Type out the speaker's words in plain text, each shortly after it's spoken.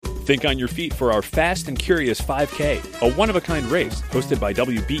Think on your feet for our Fast and Curious 5K, a one-of-a-kind race hosted by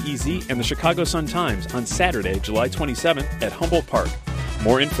WBEZ and the Chicago Sun-Times on Saturday, July 27th at Humboldt Park.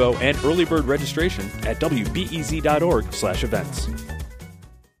 More info and early bird registration at wbez.org/events.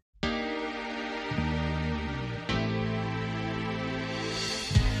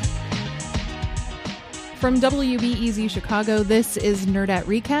 From WBEZ Chicago, this is Nerdette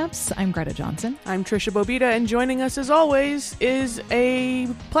Recaps. I'm Greta Johnson. I'm Trisha Bobita, and joining us as always is a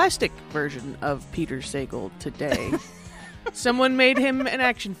plastic version of Peter Sagal today. Someone made him an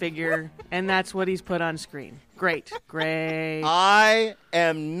action figure, and that's what he's put on screen. Great. I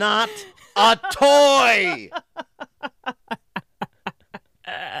am not a toy!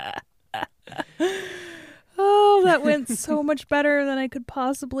 Oh, that went so much better than I could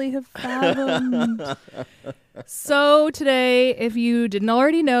possibly have fathomed. So today, if you didn't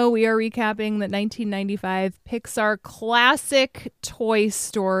already know, we are recapping the 1995 Pixar classic Toy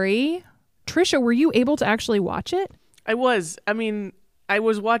Story. Trisha, were you able to actually watch it? I was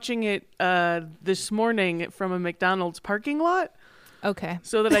watching it this morning from a McDonald's parking lot. Okay.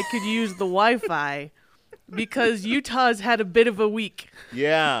 So that I could use the Wi-Fi. Because Utah's had a bit of a week.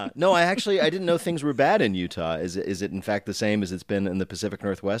 Yeah. No, I didn't know things were bad in Utah. Is it in fact the same as it's been in the Pacific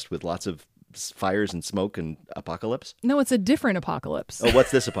Northwest with lots of fires and smoke and apocalypse? No, it's a different apocalypse. Oh,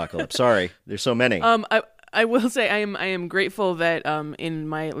 what's this apocalypse? Sorry. There's so many. I will say I am grateful that in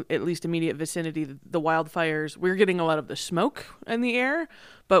my at least immediate vicinity, the wildfires, we're getting a lot of the smoke in the air,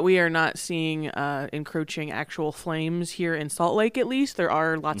 but we are not seeing encroaching actual flames here in Salt Lake, at least. There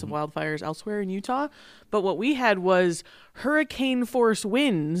are lots of wildfires elsewhere in Utah, but what we had was hurricane force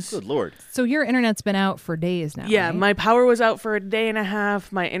winds. Good Lord. So your internet's been out for days now, Yeah, right? my power was out for a day and a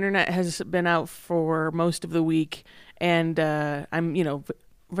half. My internet has been out for most of the week, and I'm,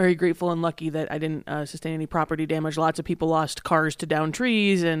 very grateful and lucky that I didn't sustain any property damage. Lots of people lost cars to down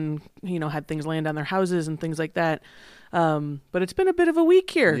trees and, had things land on their houses and things like that. But it's been a bit of a week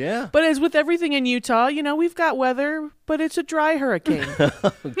here. Yeah. But as with everything in Utah, we've got weather, but it's a dry hurricane.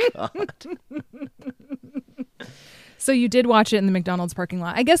 Oh, God. So you did watch it in the McDonald's parking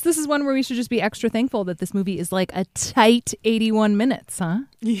lot. I guess this is one where we should just be extra thankful that this movie is like a tight 81 minutes, huh?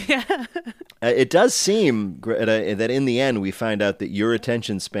 Yeah. It does seem, Greta, that in the end we find out that your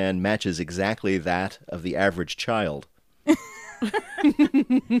attention span matches exactly that of the average child.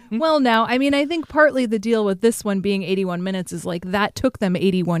 Well, now, I think partly the deal with this one being 81 minutes is like that took them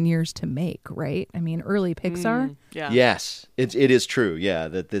 81 years to make, right? Early Pixar. Yeah. Yes, it is true. Yeah,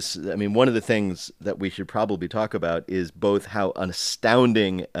 that this. One of the things that we should probably talk about is both how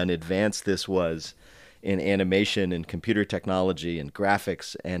astounding an advance this was in animation and computer technology and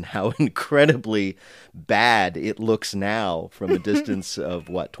graphics, and how incredibly bad it looks now from a distance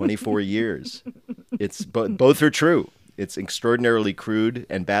of 24 years. It's both are true. It's extraordinarily crude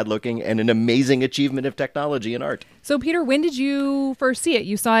and bad-looking and an amazing achievement of technology and art. So, Peter, when did you first see it?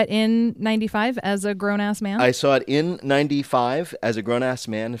 You saw it in 95 as a grown-ass man? I saw it in 95 as a grown-ass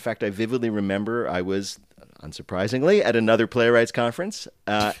man. In fact, I vividly remember I was, unsurprisingly, at another playwrights conference.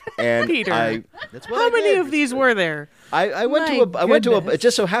 And Peter, how many of these were there? I went to a. It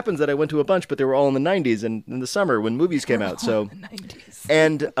just so happens that I went to a bunch, but they were all in the 90s and in the summer when movies came out. So, the 90s.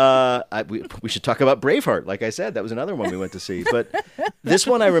 And we should talk about Braveheart. Like I said, that was another one we went to see. But this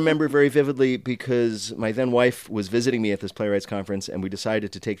one I remember very vividly because my then wife was visiting me at this playwrights conference, and we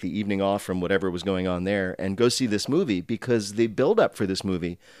decided to take the evening off from whatever was going on there and go see this movie because the build-up for this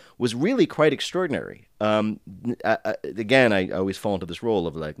movie was really quite extraordinary. Again, I always fall into this role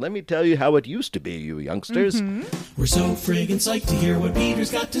of like, let me tell you how it used to be, you youngsters. Mm-hmm. We're so friggin' psyched to hear what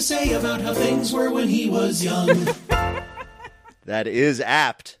Peter's got to say about how things were when he was young. That is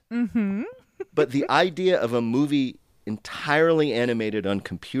apt. Mm-hmm. But the idea of a movie entirely animated on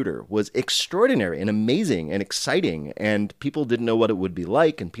computer was extraordinary and amazing and exciting, and people didn't know what it would be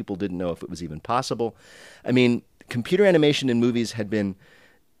like, and people didn't know if it was even possible. Computer animation in movies had been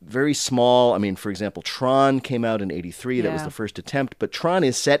very small. For example, Tron came out in 1983. That was the first attempt. But Tron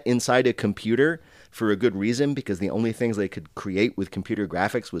is set inside a computer for a good reason, because the only things they could create with computer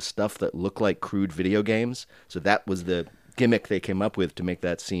graphics was stuff that looked like crude video games. So that was the gimmick they came up with to make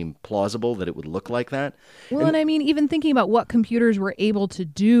that seem plausible, that it would look like that. Well, and even thinking about what computers were able to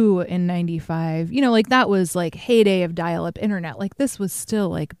do in 95, that was like heyday of dial-up internet. Like this was still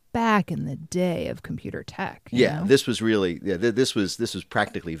like back in the day of computer tech. You know? This was really, this was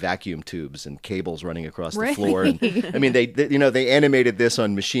practically vacuum tubes and cables running across the floor. And, they animated this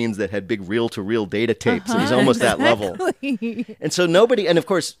on machines that had big reel-to-reel data tapes. It was almost that level. And so nobody, and of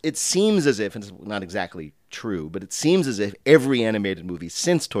course, it seems as if, and it's not exactly true, but it seems as if every animated movie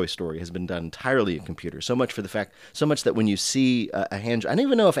since Toy Story has been done entirely in computer. So much that when you see a hand, I don't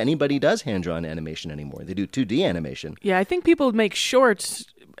even know if anybody does hand-drawn animation anymore. They do 2D animation. Yeah, I think people make shorts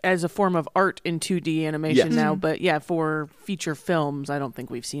as a form of art in 2D animation Yes. now, but yeah, for feature films, I don't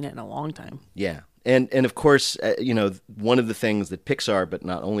think we've seen it in a long time. Yeah. And of course, one of the things that Pixar, but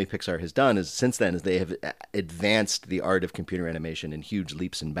not only Pixar, has done is since then is they have advanced the art of computer animation in huge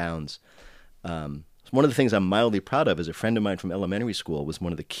leaps and bounds. One of the things I'm mildly proud of is a friend of mine from elementary school was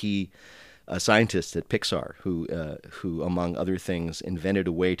one of the key scientists at Pixar who, among other things, invented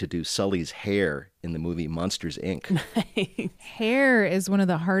a way to do Sully's hair in the movie Monsters, Inc. Hair is one of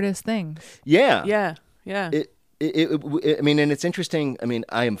the hardest things. Yeah. Yeah. I mean, and it's interesting. I mean,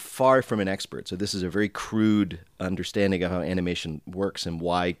 I am far from an expert, so this is a very crude understanding of how animation works and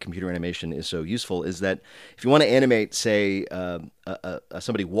why computer animation is so useful. Is that if you want to animate, say,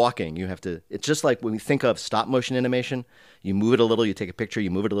 somebody walking, you have to. It's just like when we think of stop motion animation. You move it a little, you take a picture. You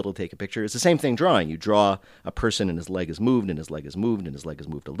move it a little, take a picture. It's the same thing drawing. You draw a person, and his leg is moved, and his leg is moved, and his leg is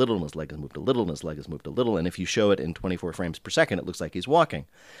moved a little, and his leg is moved a little, and his leg is moved a little. And if you show it in 24 frames per second, it looks like he's walking.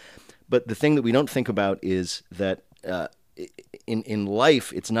 But the thing that we don't think about is that in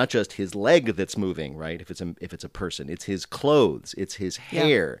life, it's not just his leg that's moving, right? If it's a person, it's his clothes, it's his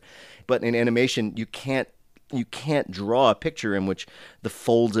hair. But in animation, you can't draw a picture in which the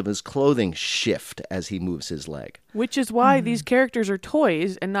folds of his clothing shift as he moves his leg. Which is why these characters are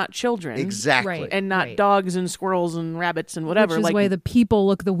toys and not children. Exactly. Right. And not Right. dogs and squirrels and rabbits and whatever. Which is why the people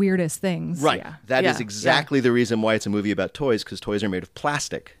look the weirdest things. Right. Yeah. That is Yeah. exactly the reason why it's a movie about toys, because toys are made of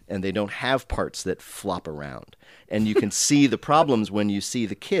plastic and they don't have parts that flop around. And you can see the problems when you see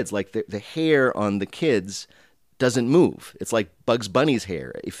the kids. Like the hair on the kids doesn't move. It's like Bugs Bunny's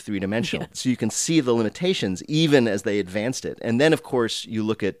hair, if three-dimensional. So you can see the limitations even as they advanced it. And then, of course, you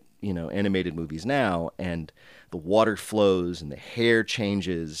look at animated movies now, and the water flows and the hair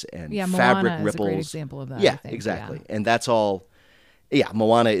changes and Yeah, fabric Moana is a ripples. great example of that, Yeah, I think. exactly. Yeah. And that's all. Yeah,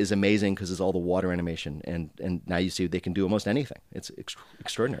 Moana is amazing because it's all the water animation, and now you see they can do almost anything. It's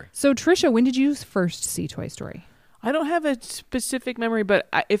extraordinary. So, Trisha, when did you first see Toy Story? I don't have a specific memory, but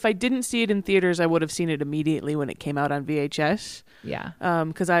if I didn't see it in theaters, I would have seen it immediately when it came out on VHS. Yeah.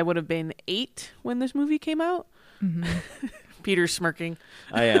 Because I would have been 8 when this movie came out. Peter's smirking.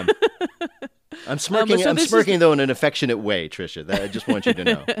 I am. I'm smirking. so I'm this smirking though in an affectionate way, Tricia. That I just want you to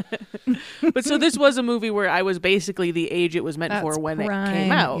know. But so this was a movie where I was basically the age it was meant That's for when it prime,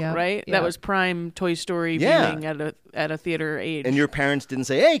 came out, yep, right? yep. That was prime Toy Story Yeah. viewing at a theater age. And your parents didn't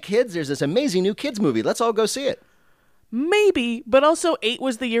say, "Hey, kids, there's this amazing new kids movie. Let's all go see it." Maybe, but also 8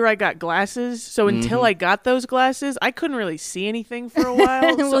 was the year I got glasses. So until I got those glasses, I couldn't really see anything for a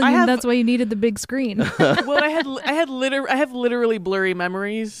while. So Well, that's why you needed the big screen. well, I have literally blurry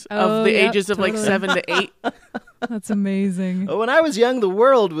memories Oh, of the yep, ages of like totally. 7 to 8. That's amazing. Oh, when I was young, the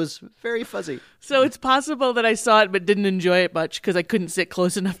world was very fuzzy. So it's possible that I saw it but didn't enjoy it much because I couldn't sit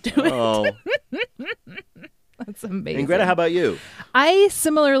close enough to it. Oh, That's amazing. and Greta, how about you? I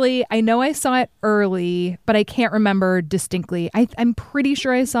similarly, I know I saw it early, but I can't remember distinctly. I'm pretty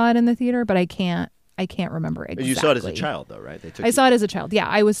sure I saw it in the theater, but I can't remember exactly. You saw it as a child, though, right? They took I you- saw it as a child. Yeah,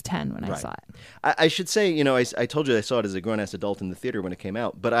 I was 10 when I Right. saw it. I should say, I told you I saw it as a grown-ass adult in the theater when it came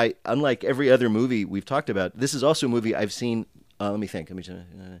out. But unlike every other movie we've talked about, this is also a movie I've seen. Let me think.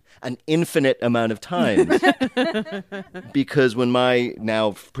 An infinite amount of times. Because when my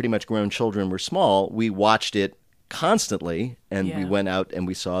now pretty much grown children were small, we watched it constantly, and we Yeah. went out and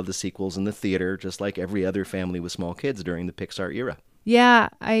we saw the sequels in the theater, just like every other family with small kids during the Pixar era. Yeah,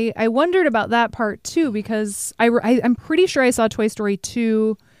 I wondered about that part too because I'm pretty sure I saw Toy Story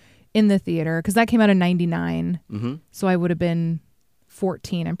 2 in the theater because that came out in 99. Mm-hmm. So I would have been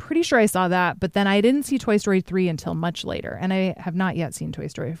 14. I'm pretty sure I saw that, but then I didn't see Toy Story 3 until much later, and I have not yet seen Toy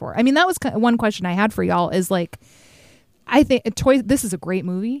Story 4. I mean, that was one question I had for y'all is like, I think this is a great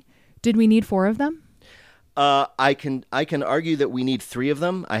movie. Did we need 4 of them? I can argue that we need 3 of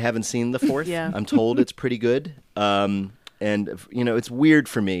them. I haven't seen the 4th. Yeah. I'm told it's pretty good. And it's weird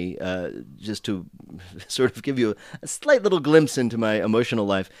for me just to sort of give you a slight little glimpse into my emotional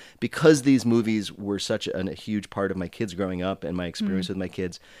life because these movies were such a huge part of my kids growing up and my experience with my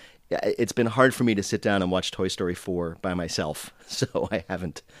kids. It's been hard for me to sit down and watch Toy Story 4 by myself, so I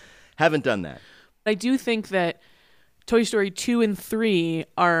haven't done that. I do think that Toy Story 2 and 3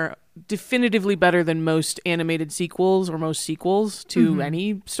 are definitively better than most animated sequels or most sequels to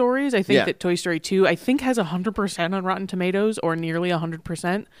any stories. I think Yeah. that Toy Story 2 has 100% on Rotten Tomatoes or nearly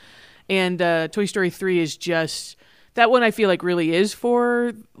 100%. And Toy Story 3 is just that one I feel like really is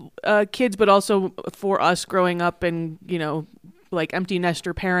for kids, but also for us growing up and, like empty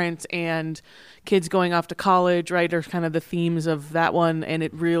nester parents and kids going off to college, right, are kind of the themes of that one, and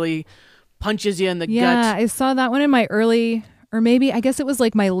it really punches you in the Yeah, gut. I saw that one in my early, or maybe, I guess it was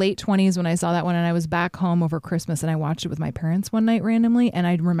like my late 20s when I saw that one, and I was back home over Christmas and I watched it with my parents one night randomly, and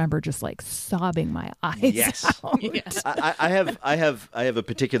I remember just like sobbing my eyes Yes. out. I have a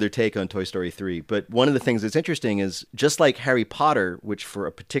particular take on Toy Story 3, but one of the things that's interesting is just like Harry Potter, which for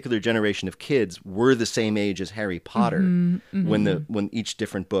a particular generation of kids were the same age as Harry Potter when each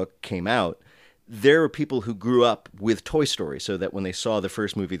different book came out. There are people who grew up with Toy Story, so that when they saw the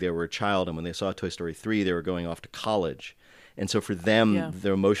first movie, they were a child, and when they saw Toy Story 3, they were going off to college. And so for them,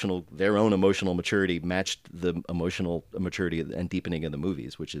 their own emotional maturity matched the emotional maturity and deepening of the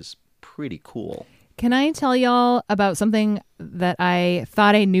movies, which is pretty cool. Can I tell y'all about something that I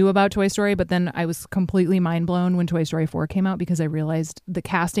thought I knew about Toy Story, but then I was completely mind blown when Toy Story 4 came out because I realized the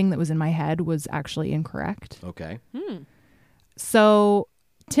casting that was in my head was actually incorrect. Okay. So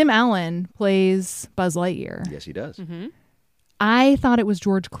Tim Allen plays Buzz Lightyear. Yes, he does. I thought it was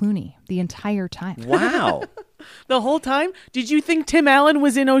George Clooney the entire time. Wow. The whole time? Did you think Tim Allen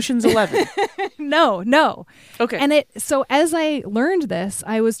was in Ocean's 11? No. Okay. And so as I learned this,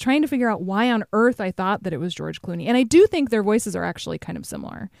 I was trying to figure out why on earth I thought that it was George Clooney. And I do think their voices are actually kind of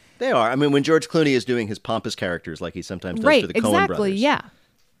similar. They are. I mean, when George Clooney is doing his pompous characters like he sometimes does for the Coen brothers. Yeah.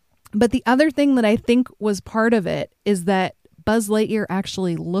 But the other thing that I think was part of it is that Buzz Lightyear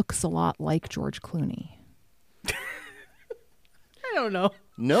actually looks a lot like George Clooney. I don't know.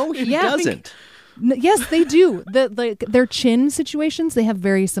 No, he Yeah, I think- doesn't. Yes, they do. Their chin situations, they have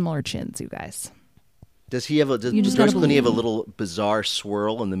very similar chins, you guys. Does he have does You just George gotta Clooney have a little bizarre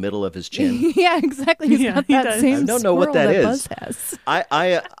swirl in the middle of his chin? Yeah, exactly. He's Yeah, got he that does. same I don't know what swirl that is. Buzz has.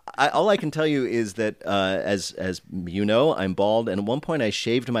 I all I can tell you is that as you know, I'm bald, and at one point I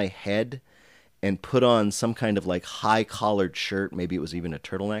shaved my head and put on some kind of like high collared shirt. Maybe it was even a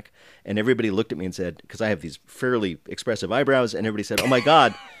turtleneck. And everybody looked at me and said, because I have these fairly expressive eyebrows, and everybody said, "Oh my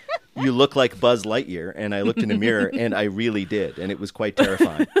God, you look like Buzz Lightyear." And I looked in the mirror, and I really did, and it was quite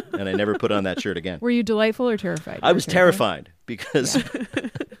terrifying. And I never put on that shirt again. Were you delightful or terrified? I was terrified because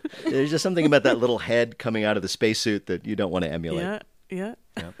there's just something about that little head coming out of the spacesuit that you don't want to emulate. Yeah.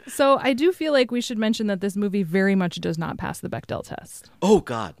 So I do feel like we should mention that this movie very much does not pass the Bechdel test. Oh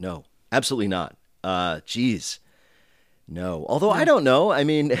God, no, absolutely not. Geez, no. Although I don't know. I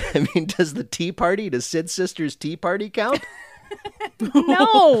mean, does Sid Sisters Tea Party count?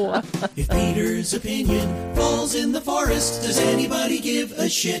 No. If Peter's opinion falls in the forest, does anybody give a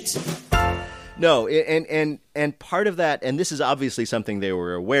shit? No, and part of that, and this is obviously something they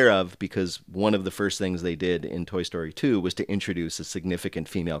were aware of because one of the first things they did in Toy Story 2 was to introduce a significant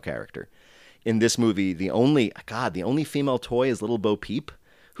female character. In this movie, the only female toy is Little Bo Peep,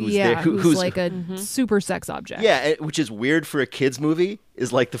 who's like a super sex object. yeah, which is weird for a kids movie.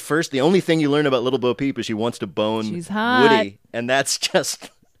 Is like the only thing you learn about Little Bo Peep is she wants to bone She's hot. Woody, and that's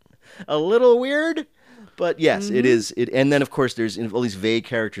just a little weird. But yes, it is. And then of course there's all these vague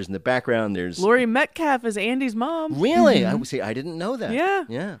characters in the background. There's Laurie Metcalf is Andy's mom. really. I didn't know that. Yeah.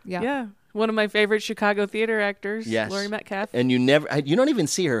 Yeah. Yeah. One of my favorite Chicago theater actors, Yes. Laurie Metcalf. And you don't even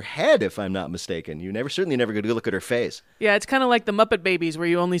see her head, if I'm not mistaken. Certainly never get to look at her face. Yeah, it's kind of like the Muppet Babies where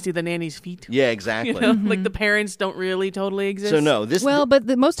you only see the nanny's feet. Yeah, exactly. You know, like the parents don't really totally exist. So no, this Well, but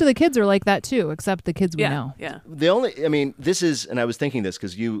most of the kids are like that too, except the kids we Yeah. know. Yeah. this is, and I was thinking this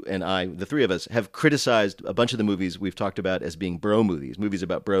because you and I, the three of us, have criticized a bunch of the movies we've talked about as being bro movies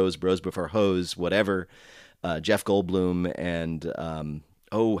about bros before hoes, whatever. Jeff Goldblum and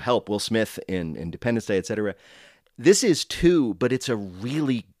Will Smith in Independence Day, etc. This is too, but it's a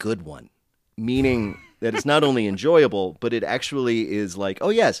really good one, meaning that it's not only enjoyable, but it actually is like, oh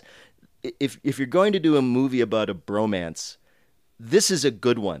yes, if you're going to do a movie about a bromance, this is a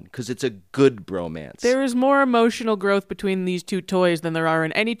good one because it's a good bromance. There is more emotional growth between these two toys than there are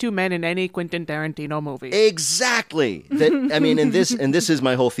in any two men in any Quentin Tarantino movie. Exactly. And this is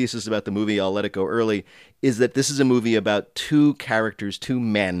my whole thesis about the movie. I'll let it go early. Is that this is a movie about two characters, two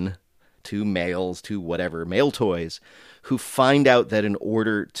men, two males, two whatever, male toys, who find out that in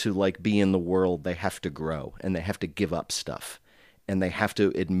order to be in the world, they have to grow and they have to give up stuff. And they have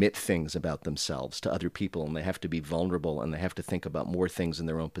to admit things about themselves to other people, and they have to be vulnerable, and they have to think about more things in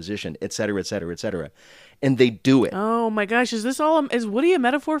their own position, et cetera, et cetera, et cetera. And they do it. Oh my gosh, is Woody a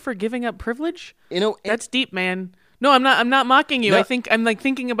metaphor for giving up privilege? You know, That's deep, man. No, I'm not mocking you. No. I think I'm like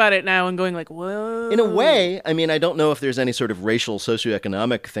thinking about it now and going like, whoa. In a way, I mean, I don't know if there's any sort of racial,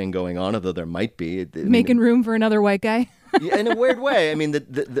 socioeconomic thing going on, although there might be. Making room for another white guy. Yeah, in a weird way. I mean,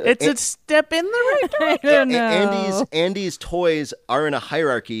 It's a step in the right direction. I don't know. Andy's toys are in a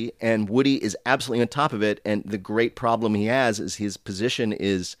hierarchy, and Woody is absolutely on top of it. And the great problem he has is his position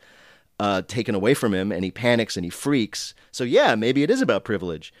is taken away from him, and he panics and he freaks. So yeah, maybe it is about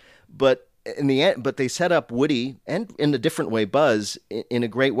privilege, but in the end, but they set up Woody and in a different way Buzz in a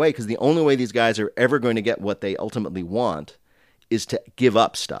great way, because the only way these guys are ever going to get what they ultimately want is to give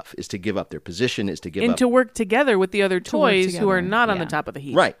up stuff, is to give up their position, is to give And up to work together with the other toys who are together, not on the yeah. top of the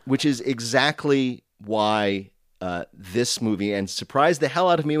heap. right, which is exactly why this movie, and surprised the hell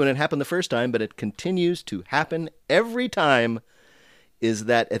out of me when it happened the first time, but it continues to happen every time, is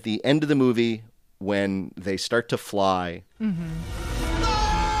that at the end of the movie when they start to fly.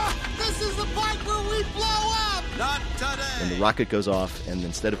 This is the part where we blow up! Not today! And the rocket goes off, and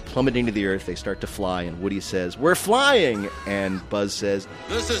instead of plummeting to the earth, they start to fly, and Woody says, "We're flying!" And Buzz says,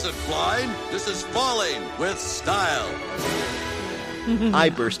 This isn't flying, this is falling with style.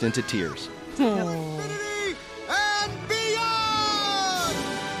 I burst into tears. Infinity and beyond!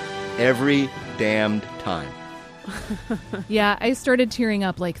 Every damned time. Yeah, I started tearing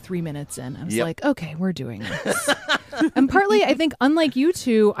up like 3 minutes in. I was Yep. like, okay, we're doing this. And partly, I think, unlike you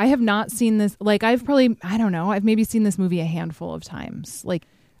two, I have not seen this. Like, I've maybe seen this movie a handful of times. Like,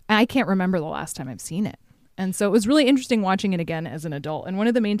 I can't remember the last time I've seen it. And so it was really interesting watching it again as an adult. And one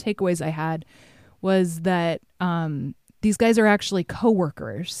of the main takeaways I had was that these guys are actually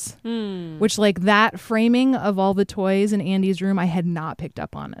coworkers, which, like, that framing of all the toys in Andy's room, I had not picked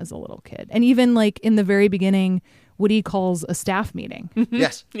up on as a little kid. And even like in the very beginning, Woody calls a staff meeting,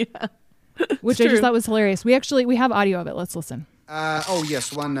 Yes. which I just thought was hilarious. We have audio of it. Let's listen. Oh,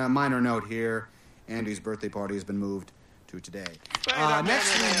 yes, one minor note here. Andy's birthday party has been moved to today.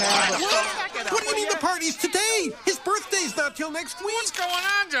 Next we have... What do you mean the party's today? His birthday's not till next week. What's going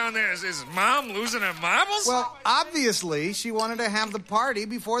on down there? Is Mom losing her marbles? Well, obviously, she wanted to have the party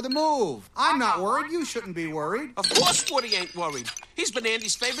before the move. I'm not worried. You shouldn't be worried. Of course Woody ain't worried. He's been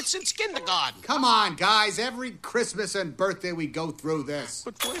Andy's favorite since kindergarten. Come on, guys. Every Christmas and birthday we go through this.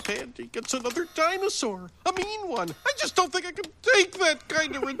 But what if Andy gets another dinosaur? A mean one. I just don't think I can take that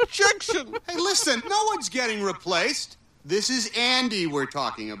kind of rejection. Hey, listen, no one's getting replaced. This is Andy we're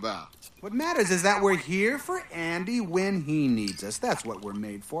talking about. What matters is that we're here for Andy when he needs us. That's what we're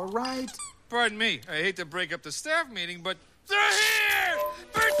made for, right? Pardon me. I hate to break up the staff meeting, but they're here!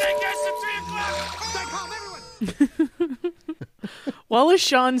 Birthday guests at 3 o'clock! Stay calm, everyone! Wallace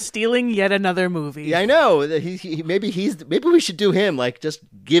Shawn stealing yet another movie. Yeah, I know. Maybe we should do him, like, just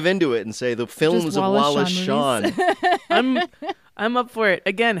give into it and say the films Just of Wallace Wallace Shawn. I'm up for it.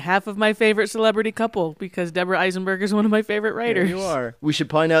 Again, half of my favorite celebrity couple, because Deborah Eisenberg is one of my favorite writers. There you are. We should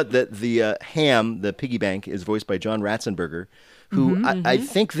point out that the ham, the piggy bank, is voiced by John Ratzenberger, who I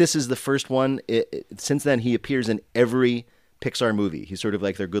think this is the first one. Since then, he appears in every Pixar movie. He's sort of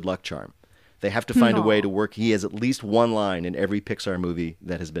like their good luck charm. They have to find a way to work. He has at least one line in every Pixar movie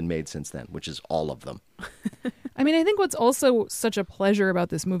that has been made since then, which is all of them. I mean, I think what's also such a pleasure about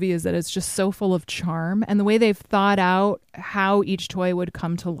this movie is that it's just so full of charm, and the way they've thought out how each toy would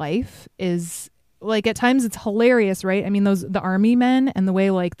come to life is, like, at times it's hilarious, right? I mean, the army men and the way,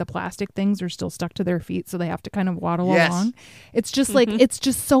 like, the plastic things are still stuck to their feet, so they have to kind of waddle along. It's just like, it's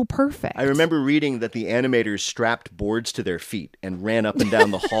just so perfect. I remember reading that the animators strapped boards to their feet and ran up and down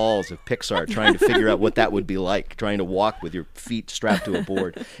the halls of Pixar trying to figure out what that would be like, trying to walk with your feet strapped to a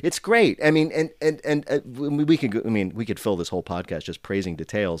board. It's great. I mean, and we could fill this whole podcast just praising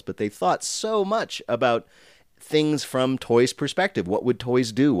details, but they thought so much about things from toys' perspective. What would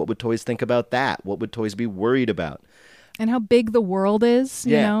toys do? What would toys think about that? What would toys be worried about? And how big the world is,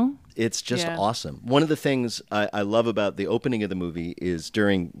 you know? It's just awesome. One of the things I love about the opening of the movie is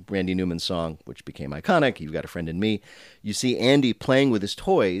during Randy Newman's song, which became iconic, You've Got a Friend in Me, you see Andy playing with his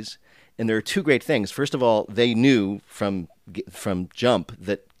toys, and there are two great things. First of all, they knew from Jump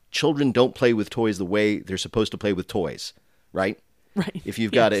that children don't play with toys the way they're supposed to play with toys, right? Right. If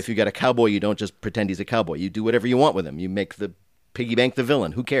you've got a cowboy, you don't just pretend he's a cowboy. You do whatever you want with him. You make the piggy bank the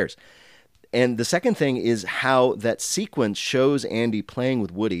villain. Who cares? And the second thing is how that sequence shows Andy playing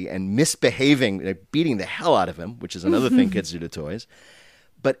with Woody and misbehaving, beating the hell out of him, which is another thing kids do to toys.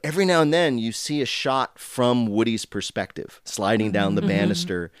 But every now and then you see a shot from Woody's perspective, sliding down the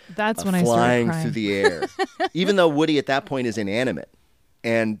banister, That's when I started flying crying. through the air. Even though Woody at that point is inanimate.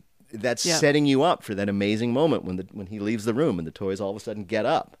 And that's setting you up for that amazing moment when he leaves the room and the toys all of a sudden get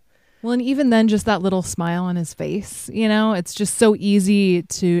up. Well, and even then, just that little smile on his face, it's just so easy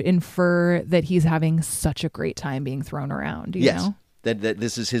to infer that he's having such a great time being thrown around, you know? That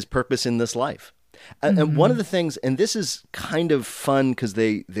this is his purpose in this life. And one of the things, and this is kind of fun because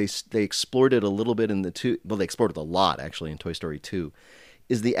they explored it a little bit in they explored it a lot actually in Toy Story 2,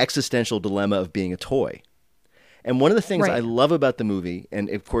 is the existential dilemma of being a toy. And one of the things I love about the movie, and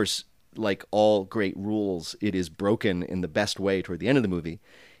of course, like all great rules, it is broken in the best way toward the end of the movie,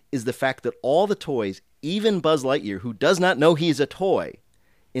 is the fact that all the toys, even Buzz Lightyear, who does not know he's a toy,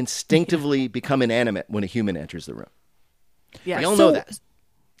 instinctively become inanimate when a human enters the room. Yeah, we all know that.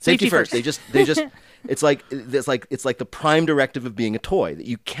 Safety first. They just it's like the prime directive of being a toy that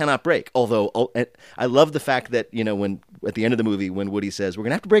you cannot break. Although I love the fact that, when at the end of the movie when Woody says we're going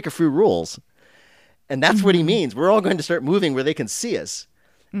to have to break a few rules, and that's what he means. We're all going to start moving where they can see us.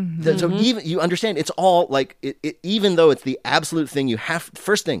 So even you understand, it's all like even though it's the absolute thing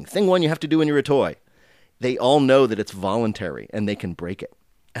thing one you have to do when you're a toy, they all know that it's voluntary and they can break it.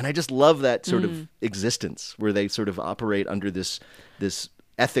 And I just love that sort of existence where they sort of operate under this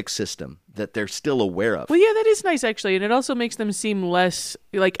ethics system that they're still aware of. Well, yeah, that is nice actually, and it also makes them seem less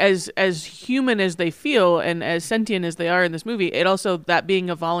like as human as they feel and as sentient as they are in this movie. It also, that being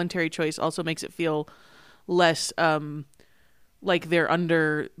a voluntary choice also makes it feel less like they're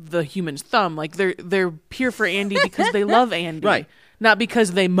under the human's thumb. Like they're here for Andy because they love Andy, right? Not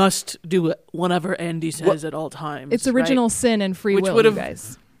because they must do it whenever Andy says at all times. It's original sin and free will, which would have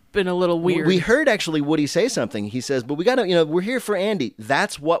guys. Been a little weird. We heard actually Woody say something. He says, but we got to, we're here for Andy.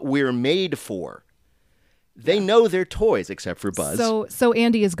 That's what we're made for. They know they're toys, except for Buzz. So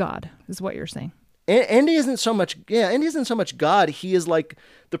Andy is God, is what you're saying. Andy isn't so much God. He is like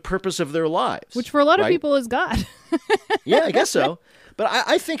the purpose of their lives. Which for a lot of people is God. Yeah, I guess so. But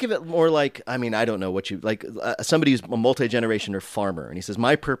I think of it more like, I don't know what somebody who's a multi-generational farmer, and he says,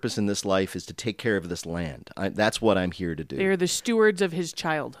 my purpose in this life is to take care of this land. That's what I'm here to do. They're the stewards of his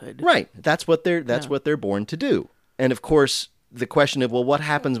childhood. Right. That's what they're born to do. And of course, the question of, well, what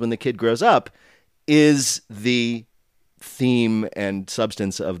happens when the kid grows up is the theme and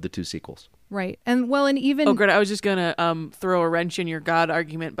substance of the two sequels. Right. And even... Oh, Greta, I was just going to throw a wrench in your God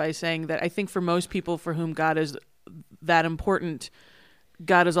argument by saying that I think for most people for whom God is that important,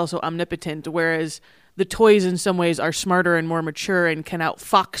 God is also omnipotent, whereas the toys in some ways are smarter and more mature and can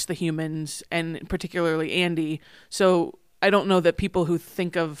outfox the humans, and particularly Andy. So I don't know that people who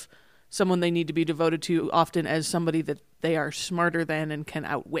think of someone they need to be devoted to often as somebody that they are smarter than and can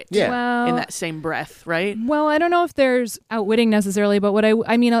outwit in that same breath, right? Well, I don't know if there's outwitting necessarily, but what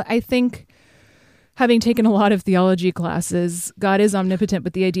I think... Having taken a lot of theology classes, God is omnipotent,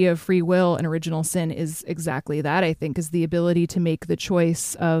 but the idea of free will and original sin is exactly that, I think, is the ability to make the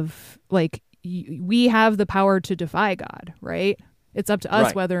choice of, like, we have the power to defy God, right? It's up to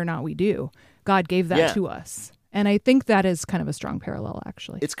us whether or not we do. God gave that to us. And I think that is kind of a strong parallel,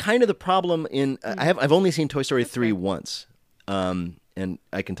 actually. It's kind of the problem in... I've only seen Toy Story 3 once, and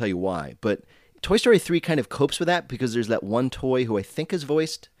I can tell you why. But Toy Story 3 kind of copes with that because there's that one toy who I think is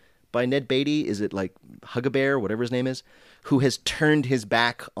voiced by Ned Beatty, is it like Hug-A-Bear, whatever his name is, who has turned his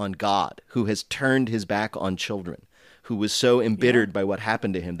back on God, who has turned his back on children, who was so embittered by what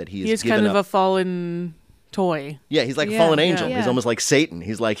happened to him that he has given up. He is kind of a fallen toy. Yeah, he's like a fallen angel. Yeah. He's almost like Satan.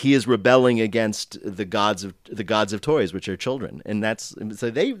 He is rebelling against the gods of toys, which are children, and so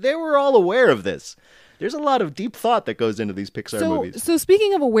they were all aware of this. There's a lot of deep thought that goes into these Pixar movies. So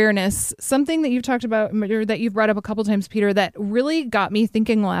speaking of awareness, something that you've talked about, or that you've brought up a couple times, Peter, that really got me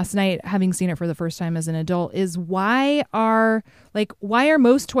thinking last night, having seen it for the first time as an adult, is why are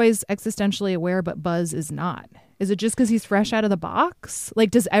most toys existentially aware but Buzz is not? Is it just because he's fresh out of the box?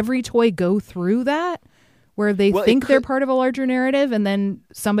 Like, does every toy go through that, where they think they're part of a larger narrative, and then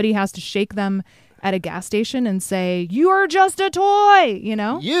somebody has to shake them at a gas station and say, "You're just a toy,"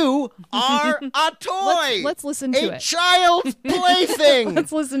 You are a toy. Let's listen to it. A child's plaything.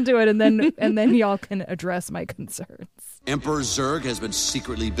 Let's listen to it, and then y'all can address my concerns. Emperor Zurg has been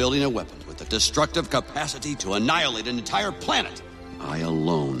secretly building a weapon with the destructive capacity to annihilate an entire planet. I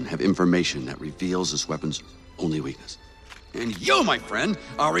alone have information that reveals this weapon's only weakness. And you, my friend,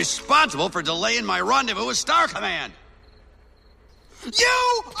 are responsible for delaying my rendezvous with Star Command.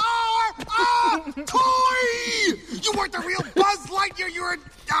 You are a toy! You weren't the real Buzz Lightyear. You're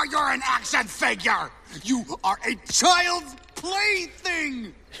an action figure. You are a child's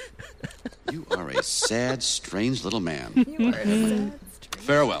plaything. You are a sad, strange little man. You are a sad,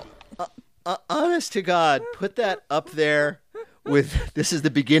 Farewell. Honest to God, put that up there with "This is the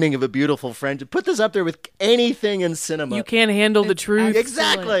beginning of a beautiful friendship." Put this up there with anything in cinema. You can't handle the truth.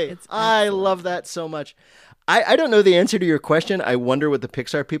 Exactly. I love that so much. I don't know the answer to your question. I wonder what the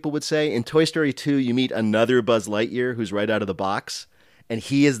Pixar people would say. In Toy Story 2, you meet another Buzz Lightyear who's right out of the box, and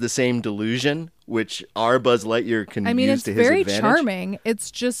he is the same delusion, which our Buzz Lightyear can use to his advantage. It's very charming.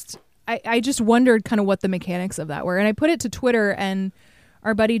 It's just, I just wondered kind of what the mechanics of that were. And I put it to Twitter, and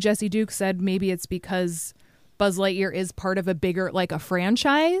our buddy Jesse Duke said maybe it's because Buzz Lightyear is part of a bigger, like a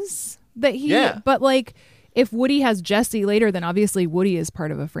franchise that he, but like, if Woody has Jesse later, then obviously Woody is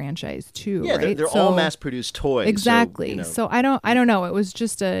part of a franchise too, yeah, right? They're all mass-produced toys. Exactly. So I don't know. It was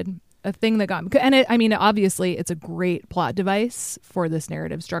just a thing that got me. And obviously it's a great plot device for this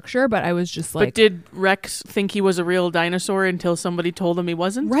narrative structure, but I was just like... But did Rex think he was a real dinosaur until somebody told him he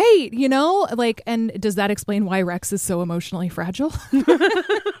wasn't? Right. And does that explain why Rex is so emotionally fragile?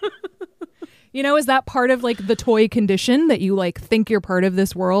 Is that part of like the toy condition that you like think you're part of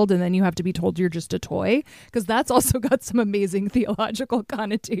this world and then you have to be told you're just a toy? Because that's also got some amazing theological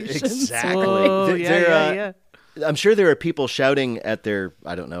connotations. Exactly. Whoa, yeah. I'm sure there are people shouting at their,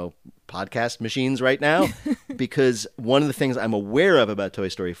 I don't know, podcast machines right now because one of the things I'm aware of about Toy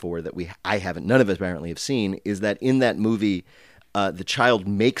Story 4 that none of us apparently have seen is that in that movie, the child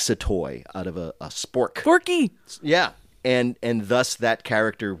makes a toy out of a spork. Forky. Yeah. And thus that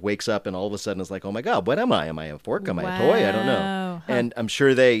character wakes up and all of a sudden is like, oh my God, what am I? Am I a fork? Am I a toy? I don't know. And I'm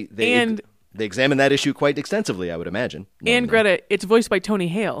sure they examine that issue quite extensively, I would imagine. And Greta, it's voiced by Tony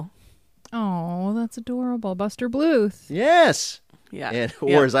Hale. Oh, that's adorable. Buster Bluth. Yes. Yeah.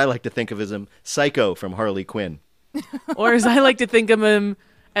 Or as I like to think of him, Psycho from Harley Quinn. Or as I like to think of him,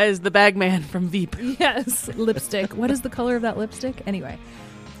 as the bagman from Veep. Yes. Lipstick. What is the color of that lipstick? Anyway.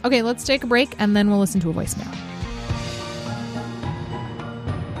 Okay, let's take a break and then we'll listen to a voicemail.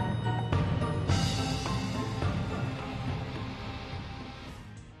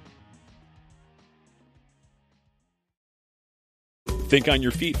 Think on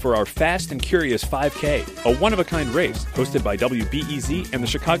your feet for our Fast and Curious 5K, a one-of-a-kind race hosted by WBEZ and the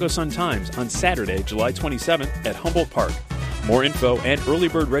Chicago Sun-Times on Saturday, July 27th at Humboldt Park. More info and early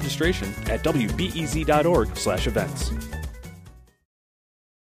bird registration at wbez.org/events.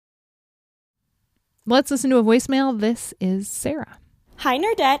 Let's listen to a voicemail. This is Sarah. Hi,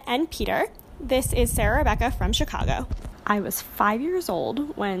 Nerdette and Peter. This is Sarah Rebecca from Chicago. I was 5 years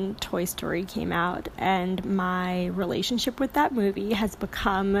old when Toy Story came out, and my relationship with that movie has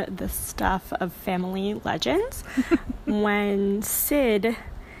become the stuff of family legends. When Sid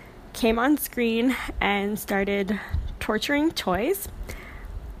came on screen and started torturing toys,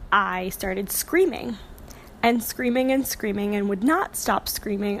 I started screaming and screaming and screaming and would not stop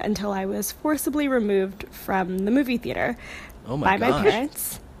screaming until I was forcibly removed from the movie theater by my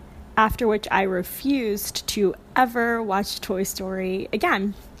parents. After which I refused to ever watch Toy Story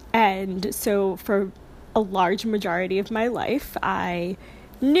again. And so for a large majority of my life, I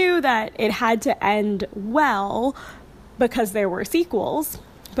knew that it had to end well because there were sequels,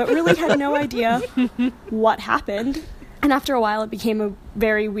 but really had no idea what happened. And after a while, it became a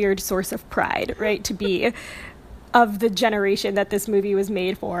very weird source of pride, right? To be of the generation that this movie was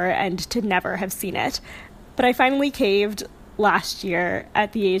made for and to never have seen it. But I finally caved last year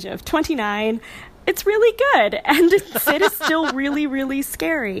at the age of 29. It's really good, and Sid is still really, really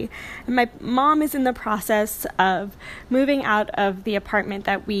scary. And my mom is in the process of moving out of the apartment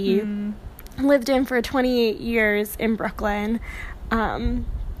that we lived in for 28 years in Brooklyn. And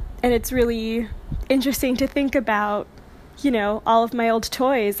it's really interesting to think about, all of my old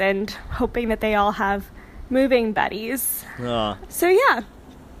toys and hoping that they all have moving buddies. So yeah,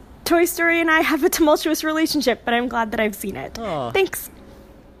 Toy Story and I have a tumultuous relationship, but I'm glad that I've seen it. Thanks.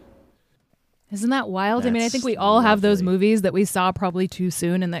 Isn't that wild? I think we all have those movies that we saw probably too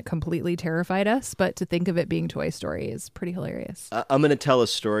soon and that completely terrified us, but to think of it being Toy Story is pretty hilarious. I'm going to tell a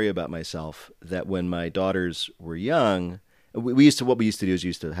story about myself that when my daughters were young, we used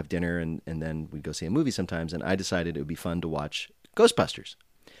to have dinner and then we'd go see a movie sometimes, and I decided it would be fun to watch Ghostbusters.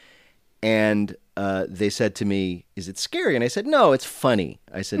 And they said to me, "Is it scary?" And I said, "No, it's funny."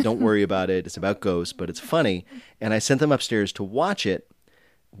 I said, "Don't worry about it. It's about ghosts, but it's funny." And I sent them upstairs to watch it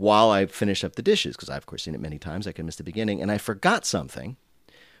while I finished up the dishes, because I've, of course, seen it many times. I could miss the beginning. And I forgot something,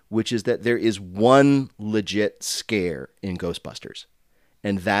 which is that there is one legit scare in Ghostbusters.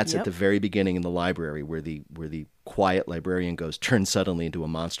 And that's at the very beginning in the library where the quiet librarian goes, turns suddenly into a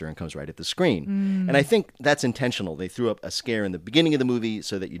monster and comes right at the screen. And I think that's intentional. They threw up a scare in the beginning of the movie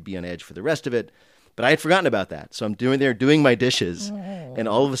so that you'd be on edge for the rest of it. But I had forgotten about that. So I'm doing my dishes, and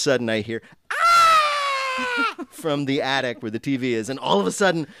all of a sudden I hear, "Ah!" from the attic where the TV is. And all of a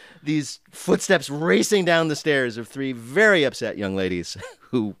sudden, these footsteps racing down the stairs of three very upset young ladies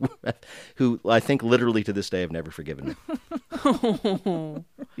who I think literally to this day have never forgiven me.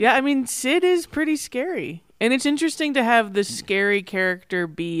 Yeah, Sid is pretty scary. And it's interesting to have the scary character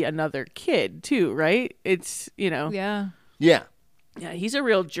be another kid too, right? It's, Yeah. Yeah. Yeah, he's a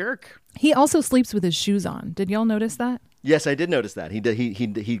real jerk. He also sleeps with his shoes on. Did y'all notice that? Yes, I did notice that. He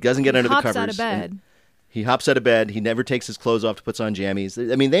doesn't get under the covers. Hops out of bed. He hops out of bed. He never takes his clothes off, puts on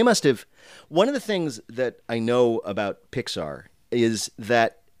jammies. I mean, they must have... One of the things that I know about Pixar is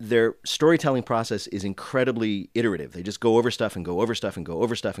that their storytelling process is incredibly iterative. They just go over stuff and go over stuff and go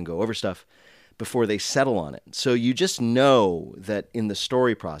over stuff and go over stuff before they settle on it. So you just know that in the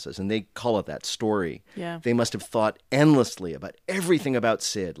story process, and they call it that story, they must have thought endlessly about everything about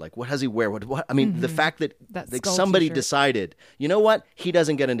Sid. Like, what does he wear? What? I mean, the fact that like, somebody decided, you know what? He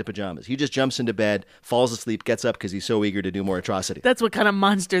doesn't get into pajamas. He just jumps into bed, falls asleep, gets up because he's so eager to do more atrocity. That's what kind of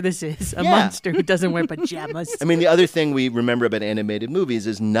monster this is. A monster who doesn't wear pajamas. I mean, the other thing we remember about animated movies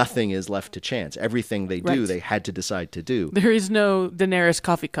is nothing is left to chance. Everything they do, they had to decide to do. There is no Daenerys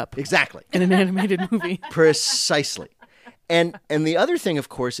coffee cup. Exactly. In an animated movie. Precisely. And the other thing, of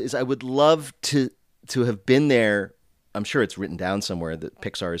course, is I would love to have been there. I'm sure it's written down somewhere that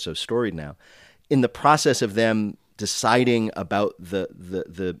Pixar is so storied now. In the process of them deciding about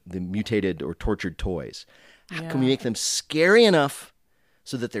the mutated or tortured toys. How can we make them scary enough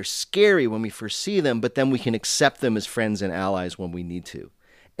so that they're scary when we first see them, but then we can accept them as friends and allies when we need to?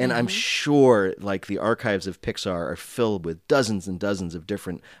 And I'm sure, like, the archives of Pixar are filled with dozens and dozens of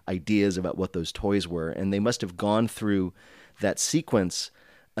different ideas about what those toys were. And they must have gone through that sequence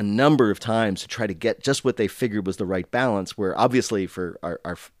a number of times to try to get just what they figured was the right balance, where obviously for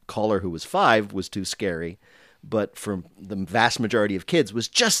our caller who was 5 was too scary, but for the vast majority of kids was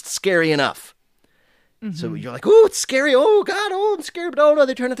just scary enough. So you're like, oh, it's scary. Oh, God. Oh, I'm scared. But oh, no,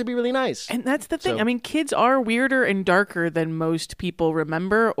 they turn out to be really nice. And that's the thing. So- I mean, kids are weirder and darker than most people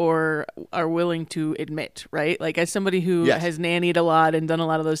remember or are willing to admit, right? Like, as somebody who has nannied a lot and done a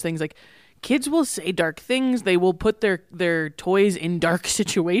lot of those things, like, kids will say dark things. They will put their toys in dark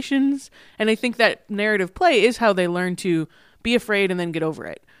situations. And I think that narrative play is how they learn to be afraid and then get over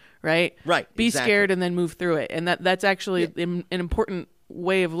it, right? Right. Be scared and then move through it. And that's actually an important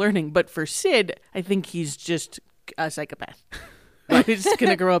way of learning. But for Sid, I think he's just a psychopath. He's just going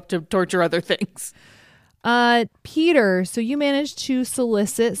to grow up to torture other things. Peter, so you managed to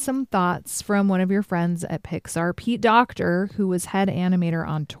solicit some thoughts from one of your friends at Pixar, Pete Docter, who was head animator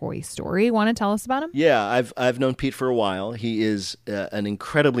on Toy Story. Want to tell us about him? Yeah, I've known Pete for a while. He is an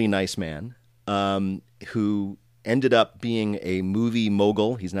incredibly nice man who ended up being a movie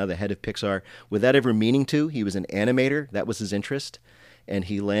mogul. He's now the head of Pixar without ever meaning to. He was an animator. That was his interest. And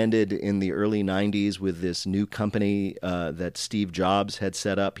he landed in the early 90s with this new company that Steve Jobs had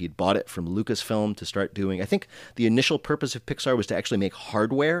set up. He'd bought it from Lucasfilm to start doing. I think the initial purpose of Pixar was to actually make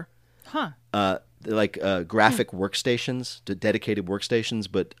hardware. Like graphic workstations, dedicated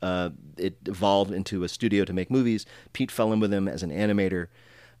workstations, but it evolved into a studio to make movies. Pete fell in with him as an animator.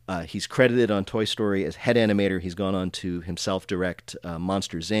 He's credited on Toy Story as head animator. He's gone on to himself direct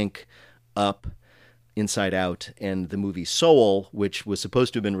Monsters, Inc., Up, Inside Out, and the movie Soul, which was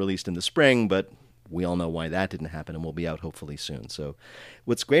supposed to have been released in the spring, but we all know why that didn't happen and will be out hopefully soon. So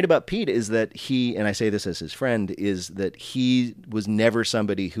what's great about Pete is that he, and I say this as his friend, is that he was never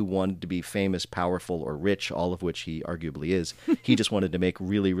somebody who wanted to be famous, powerful, or rich, all of which he arguably is. He just wanted to make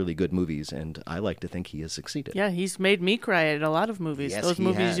really, really good movies, and I like to think he has succeeded. Yeah, he's made me cry at a lot of movies. Yes, Those he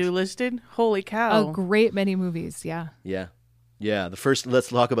movies has. you listed, holy cow. A great many movies, yeah. Yeah. Yeah, let's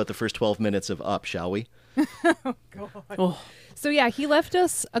talk about the first 12 minutes of Up, shall we? So yeah, he left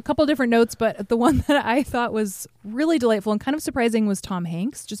us a couple different notes, but the one that I thought was really delightful and kind of surprising was Tom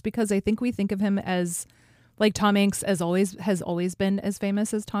Hanks, just because I think we think of him as, like, Tom Hanks has always been as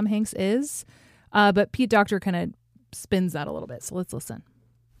famous as Tom Hanks is. But Pete Docter kind of spins that a little bit. So let's listen.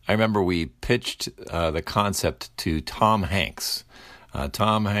 I remember we pitched the concept to Tom Hanks.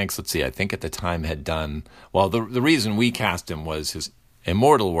 Tom Hanks, let's see, I think at the time had done, well, the reason we cast him was his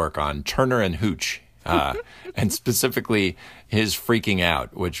immortal work on Turner and Hooch. And specifically his freaking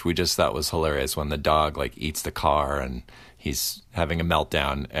out, which we just thought was hilarious when the dog like eats the car and he's having a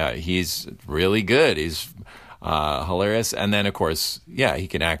meltdown. He's really good. He's hilarious. And then, of course, yeah, he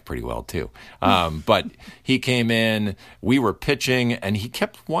can act pretty well too. But he came in, we were pitching, and he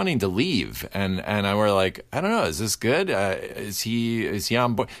kept wanting to leave. And I were like, I don't know, is this good? Is he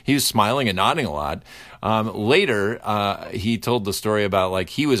on board? He was smiling and nodding a lot. Later, he told the story about, like,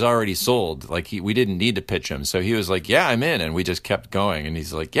 he was already sold. Like, we didn't need to pitch him. So he was like, yeah, I'm in. And we just kept going. And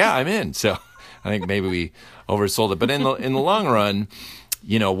he's like, yeah, I'm in. So I think maybe we oversold it. But in the long run,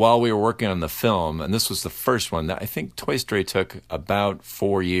 you know, while we were working on the film, and this was the first one, that I think Toy Story took about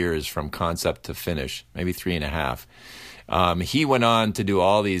 4 years from concept to finish, maybe 3.5. He went on to do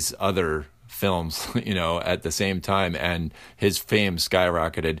all these other films, at the same time, and his fame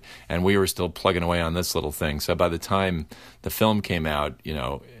skyrocketed, and we were still plugging away on this little thing. So by the time the film came out,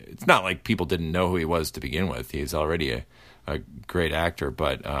 it's not like people didn't know who he was to begin with. He's already a great actor,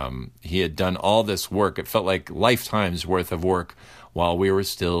 but he had done all this work. It felt like lifetimes worth of work while we were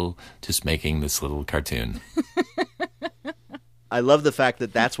still just making this little cartoon. I love the fact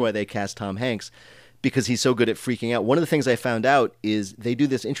that that's why they cast Tom Hanks, because he's so good at freaking out. One of the things I found out is they do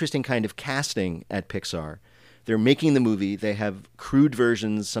this interesting kind of casting at Pixar. They're making the movie. They have crude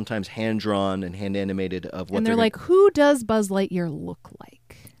versions, sometimes hand-drawn and hand-animated of what and they're like, who does Buzz Lightyear look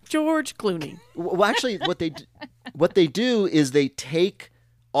like? George Clooney. Well, actually, what they do is they take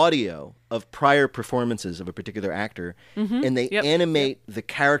audio of prior performances of a particular actor, and they animate the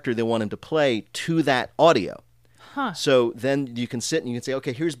character they want him to play to that audio. Huh. So then you can sit and you can say,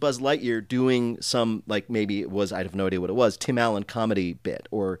 okay, here's Buzz Lightyear doing some, like maybe it was, I have no idea what it was, Tim Allen comedy bit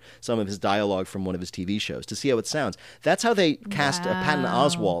or some of his dialogue from one of his TV shows to see how it sounds. That's how they cast Patton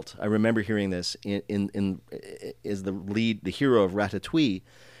Oswalt. I remember hearing this in is the hero of Ratatouille,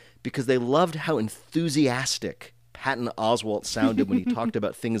 because they loved how enthusiastic Patton Oswalt sounded when he talked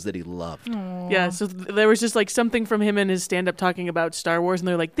about things that he loved. Yeah, so there was just like something from him in his stand-up talking about Star Wars, and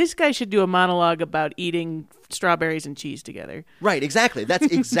they're like, this guy should do a monologue about eating strawberries and cheese together. Right, exactly. That's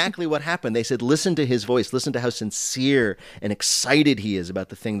exactly what happened. They said, listen to his voice, listen to how sincere and excited he is about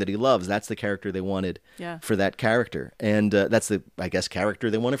the thing that he loves. That's the character they wanted for that character. And that's the, I guess,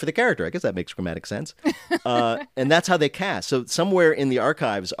 character they wanted for the character. I guess that makes grammatic sense. And that's how they cast. So somewhere in the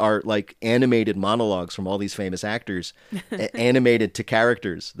archives are like animated monologues from all these famous actors animated to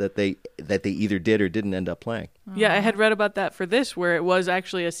characters that they either did or didn't end up playing. Yeah, I had read about that for this, where it was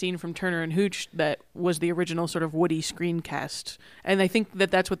actually a scene from Turner and Hooch that was the original sort of Woody screencast. And I think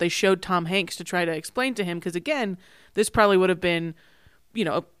that that's what they showed Tom Hanks to try to explain to him, because again, this probably would have been,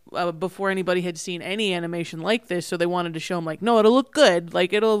 before anybody had seen any animation like this, so they wanted to show him like, no, it'll look good,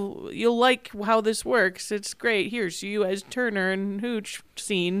 like you'll like how this works, it's great, here's you as Turner and Hooch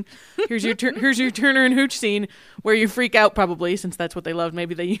scene, here's your Turner and Hooch scene where you freak out, probably, since that's what they loved.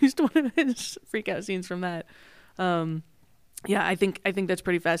 Maybe they used one of his freak out scenes from that. Yeah, I think that's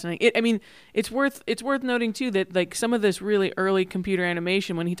pretty fascinating. It's worth noting too that like some of this really early computer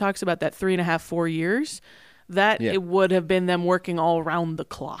animation, when he talks about that 3.5-4 years, it would have been them working all around the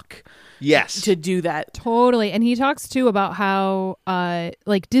clock. Yes, to do that. Totally. And he talks too about how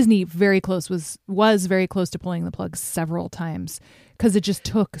like Disney was very close to pulling the plug several times, because it just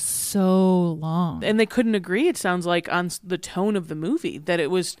took so long. And they couldn't agree, it sounds like, on the tone of the movie, that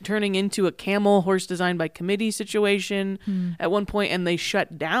it was turning into a camel horse designed by committee situation at one point, and they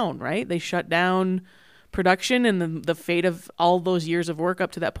shut down, right? They shut down production, and the fate of all those years of work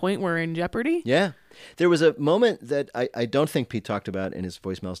up to that point were in jeopardy. Yeah. There was a moment that I don't think Pete talked about in his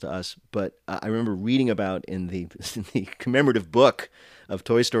voicemails to us, but I remember reading about in the commemorative book of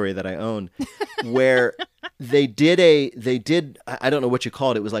Toy Story that I own, where they did I don't know what you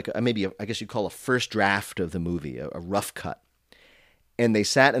call it. It was like I guess you'd call a first draft of the movie, a rough cut. And they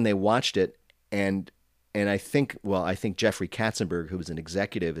sat and they watched it, and I think Jeffrey Katzenberg, who was an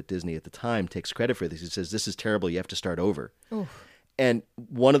executive at Disney at the time, takes credit for this. He says, this is terrible, you have to start over. Oof. And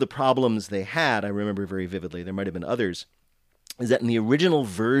one of the problems they had, I remember very vividly, there might have been others, is that in the original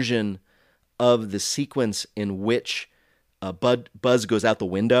version of the sequence in which Buzz goes out the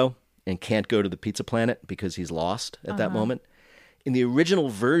window and can't go to the Pizza Planet because he's lost at that moment, in the original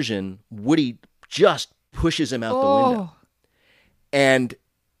version, Woody just pushes him out the window. And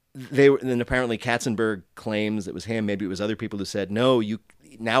then apparently Katzenberg claims it was him, maybe it was other people who said, no,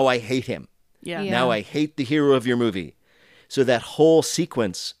 now I hate him. Yeah. Now I hate the hero of your movie. So that whole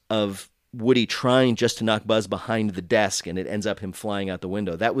sequence of Woody trying just to knock Buzz behind the desk, and it ends up him flying out the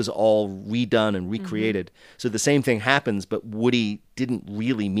window, that was all redone and recreated. So the same thing happens, but Woody didn't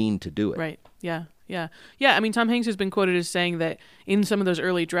really mean to do it. Right. Yeah. Yeah. I mean, Tom Hanks has been quoted as saying that in some of those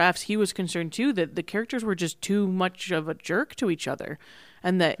early drafts, he was concerned too that the characters were just too much of a jerk to each other,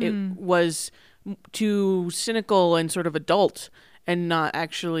 and that it was too cynical and sort of adult and not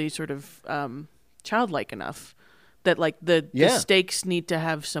actually sort of childlike enough. That like the stakes need to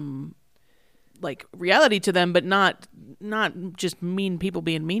have some like reality to them, but not just mean people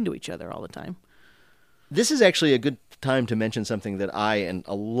being mean to each other all the time. This is actually a good time to mention something that I and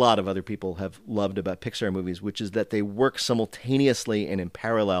a lot of other people have loved about Pixar movies, which is that they work simultaneously and in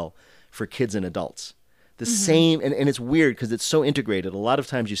parallel for kids and adults. The same, and it's weird because it's so integrated. A lot of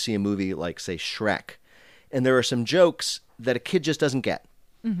times you see a movie like, say, Shrek, and there are some jokes that a kid just doesn't get,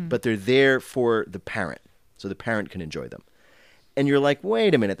 but they're there for the parent, so the parent can enjoy them. And you're like,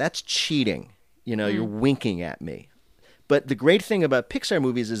 wait a minute, that's cheating. You're winking at me. But the great thing about Pixar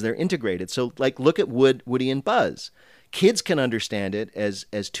movies is they're integrated. So, like, look at Woody and Buzz. Kids can understand it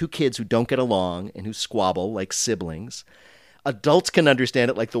as two kids who don't get along and who squabble like siblings. Adults can understand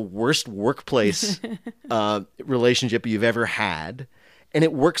it like the worst workplace relationship you've ever had. And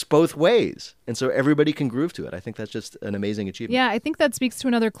it works both ways. And so everybody can groove to it. I think that's just an amazing achievement. Yeah, I think that speaks to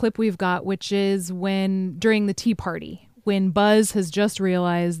another clip we've got, which is when during the tea party, when Buzz has just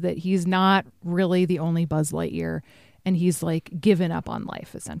realized that he's not really the only Buzz Lightyear. And he's like given up on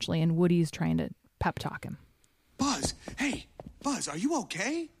life, essentially. And Woody's trying to pep talk him. Buzz, hey, Buzz, are you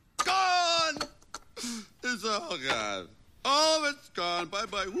okay? Gone! It's all gone. All of it's gone.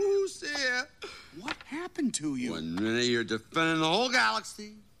 Bye-bye. Woo, see ya. What happened to you? One minute you're defending the whole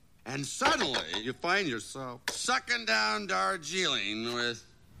galaxy, and suddenly you find yourself sucking down Darjeeling with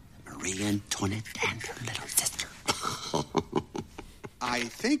Marie Antoinette and her little sister. I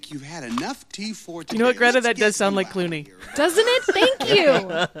think you've had enough tea for today. You know what, Greta? That does sound like Clooney. Doesn't it? Thank you.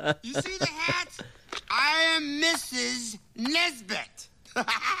 You see the hat? I am Mrs. Nesbit.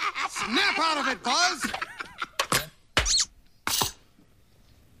 Snap out of it, Buzz.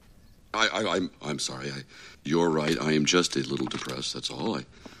 I'm sorry. You're right. I am just a little depressed. That's all.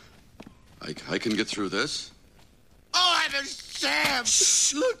 I can get through this. Oh, I'm a sham.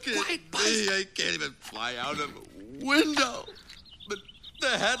 Look at me. I can't even fly out of a window. But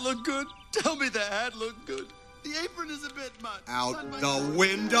the hat looked good. Tell me the hat looked good. The apron is a bit much. Out the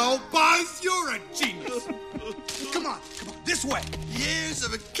window, Buzz. You're a genius. Come on, this way. Years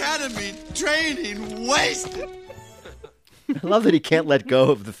of academy training wasted. I love that he can't let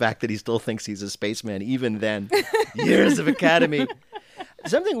go of the fact that he still thinks he's a spaceman, even then. Years of academy.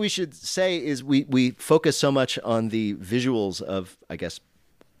 Something we should say is we focus so much on the visuals of, I guess,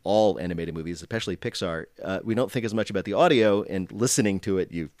 all animated movies, especially Pixar. We don't think as much about the audio, and listening to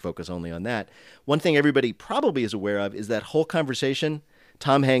it, you focus only on that. One thing everybody probably is aware of is that whole conversation,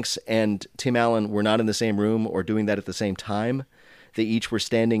 Tom Hanks and Tim Allen were not in the same room or doing that at the same time. They each were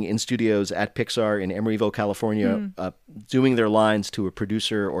standing in studios at Pixar in Emeryville, California, doing their lines to a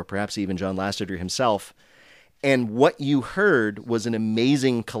producer or perhaps even John Lasseter himself. And what you heard was an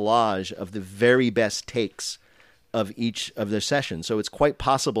amazing collage of the very best takes of each of their sessions. So it's quite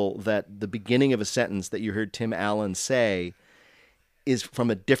possible that the beginning of a sentence that you heard Tim Allen say is from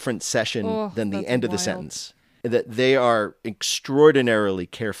a different session than the end of the sentence. That they are extraordinarily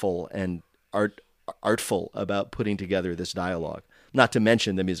careful and artful about putting together this dialogue. Not to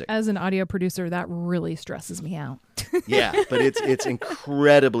mention the music. As an audio producer, that really stresses me out. Yeah, but it's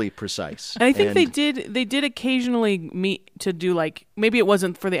incredibly precise. And I think they did occasionally meet to do, like, maybe it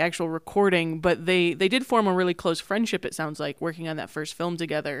wasn't for the actual recording, but they did form a really close friendship, it sounds like, working on that first film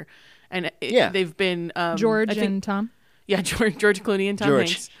together. And they've been George and Tom. Yeah, George Clooney and Tom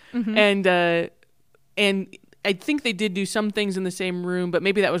Hanks. Mm-hmm. And I think they did do some things in the same room, but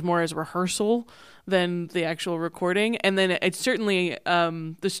maybe that was more as rehearsal than the actual recording. And then it's certainly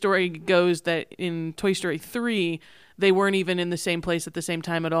the story goes that in Toy Story 3, they weren't even in the same place at the same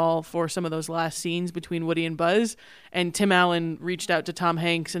time at all for some of those last scenes between Woody and Buzz. And Tim Allen reached out to Tom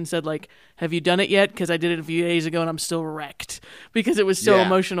Hanks and said, like, have you done it yet? Because I did it a few days ago and I'm still wrecked. Because it was so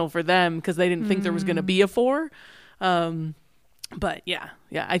emotional for them because they didn't think there was going to be a 4. But yeah,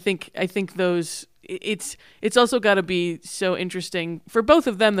 I think those... It's also got to be so interesting for both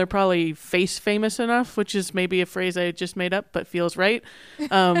of them. They're probably face famous enough, which is maybe a phrase I just made up, but feels right.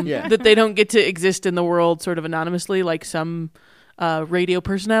 That they don't get to exist in the world sort of anonymously, like some radio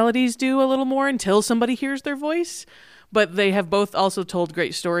personalities do a little more until somebody hears their voice. But they have both also told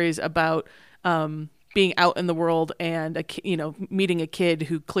great stories about being out in the world and meeting a kid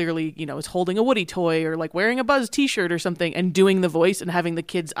who clearly is holding a Woody toy or like wearing a Buzz T-shirt or something and doing the voice and having the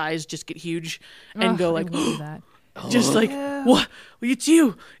kid's eyes just get huge and go like, that. Just like, what? Well, it's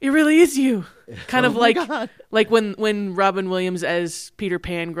you. It really is you. Kind of like when Robin Williams as Peter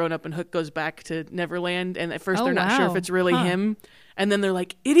Pan grown up and Hook goes back to Neverland, and at first they're not sure if it's really him, and then they're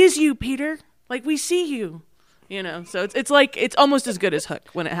like, it is you, Peter. Like, we see you. So it's like it's almost as good as Hook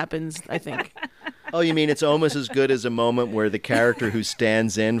when it happens, I think. Oh, you mean it's almost as good as a moment where the character who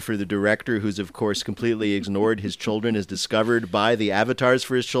stands in for the director, who's of course completely ignored his children, is discovered by the avatars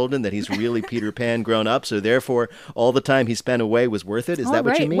for his children that he's really Peter Pan grown up, so therefore all the time he spent away was worth it? Is that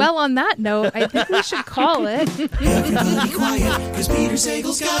what you mean? Well, on that note, I think we should call it. Everybody be quiet, because Peter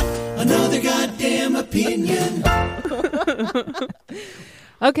Sagal's got another goddamn opinion.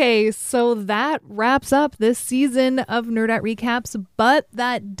 Okay, so that wraps up this season of Nerdette Recaps, but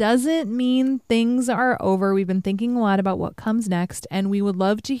that doesn't mean things are over. We've been thinking a lot about what comes next, and we would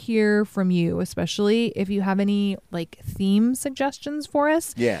love to hear from you, especially if you have any theme suggestions for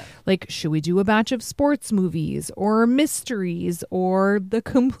us. Yeah. Like, should we do a batch of sports movies or mysteries or the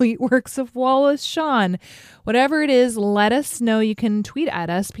complete works of Wallace Shawn? Whatever it is, let us know. You can tweet at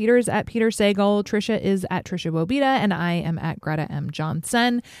us. Peter is at Peter Sagal, Trisha is at Trisha Bobita, and I am at Greta M.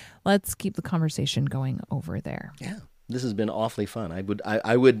 Johnson. Let's keep the conversation going over there. Yeah, this has been awfully fun. I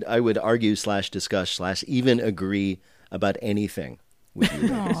would argue / discuss / even agree about anything with you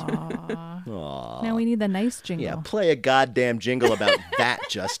guys. Aww. Now we need the nice jingle. Yeah, play a goddamn jingle about that,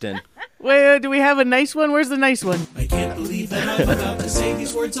 Justin. Wait, do we have a nice one? Where's the nice one? I can't believe that I'm about to say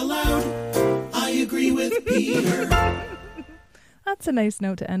these words aloud. I agree with Peter. That's a nice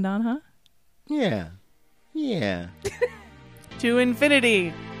note to end on, huh? Yeah. To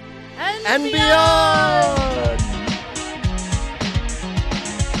infinity and beyond.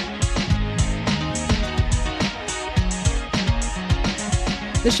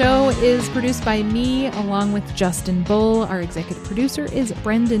 The show is produced by me along with Justin Bull. Our executive producer is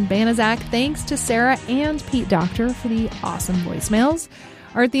Brendan Banaszak. Thanks to Sarah and Pete Docter for the awesome voicemails.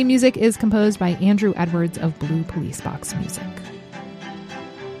 Our theme music is composed by Andrew Edwards of Blue Police Box Music.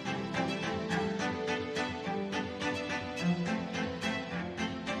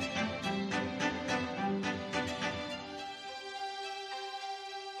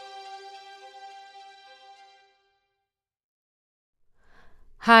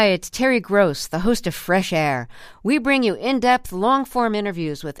 Hi, it's Terry Gross, the host of Fresh Air. We bring you in-depth, long-form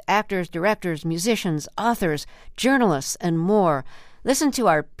interviews with actors, directors, musicians, authors, journalists, and more. Listen to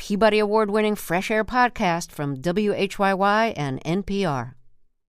our Peabody Award-winning Fresh Air podcast from WHYY and NPR.